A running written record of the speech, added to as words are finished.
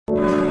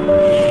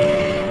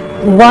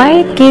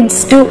Why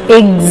kids do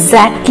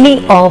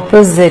exactly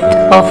opposite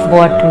of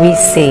what we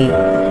say?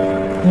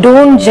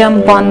 Don't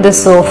jump on the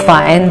sofa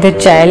and the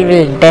child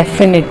will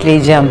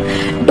definitely jump.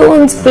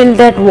 Don't spill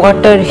that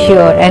water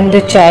here and the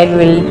child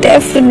will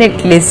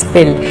definitely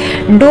spill.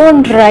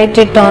 Don't write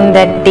it on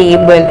that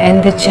table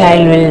and the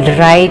child will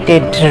write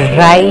it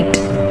right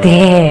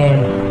there.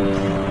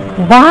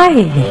 Why?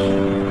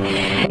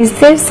 Is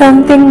there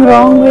something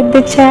wrong with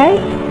the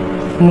child?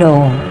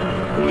 No.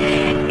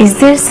 Is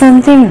there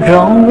something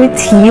wrong with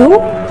you?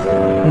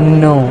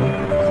 No.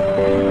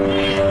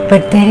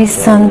 But there is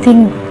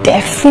something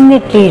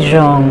definitely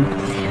wrong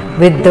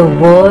with the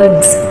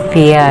words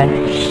we are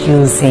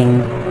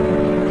using.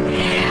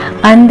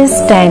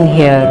 Understand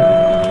here,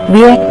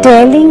 we are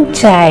telling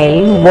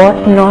child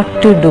what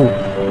not to do.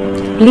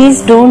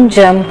 Please don't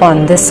jump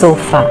on the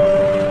sofa.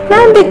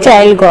 Now the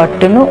child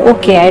got to know,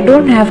 okay, I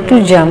don't have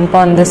to jump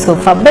on the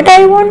sofa, but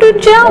I want to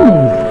jump.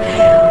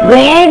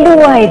 Where do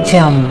I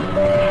jump?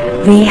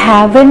 We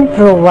haven't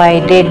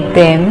provided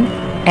them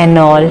an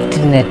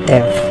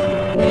alternative.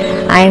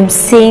 I am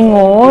saying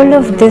all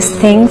of these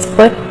things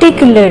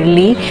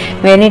particularly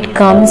when it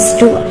comes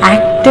to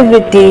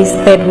activities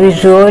that we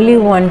really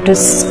want to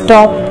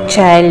stop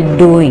child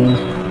doing.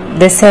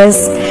 This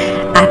has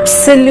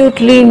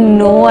absolutely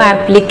no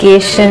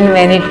application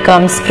when it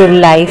comes to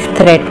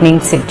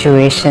life-threatening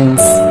situations.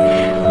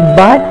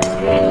 But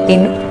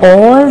in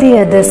all the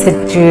other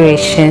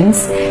situations,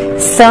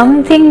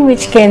 something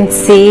which can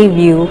save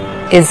you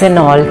is an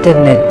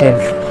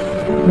alternative.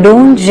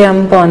 Don't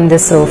jump on the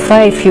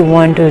sofa. If you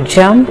want to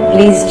jump,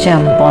 please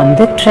jump on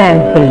the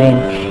trampoline.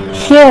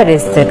 Here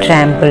is the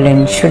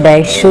trampoline. Should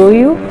I show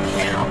you?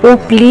 Oh,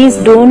 please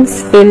don't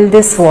spill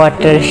this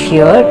water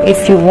here.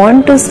 If you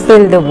want to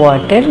spill the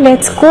water,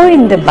 let's go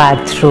in the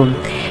bathroom.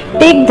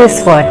 Take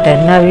this water.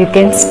 Now you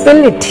can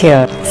spill it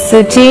here.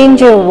 So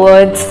change your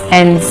words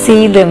and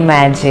see the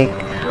magic.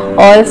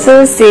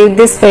 Also save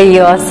this for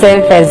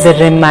yourself as a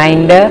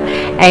reminder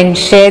and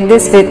share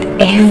this with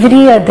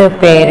every other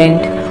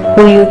parent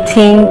who you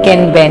think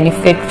can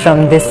benefit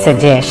from this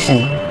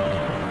suggestion.